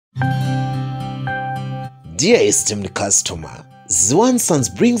Dear esteemed customer, Ziwa & Sons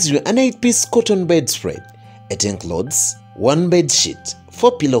brings you an 8-piece cotton bedspread. It includes 1 bed sheet,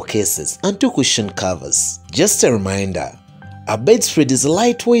 4 pillowcases and 2 cushion covers. Just a reminder, a bedspread is a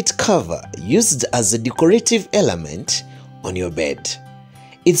lightweight cover used as a decorative element on your bed.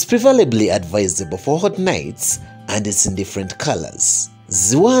 It's preferably advisable for hot nights and it's in different colors.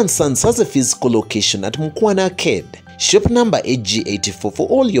 Ziwa & Sons has a physical location at Mukwana Arcade, shop number AG84 for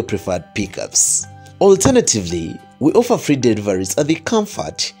all your preferred pickups. Alternatively, we offer free deliveries at the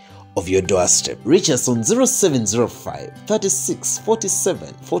comfort of your doorstep. Reach us on 0705 36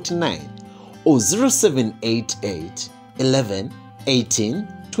 47 49 or 0788 11 18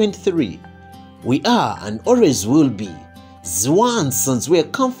 23. We are and always will be Ziwa & Sons, where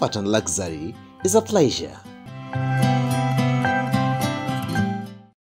comfort and luxury is a pleasure.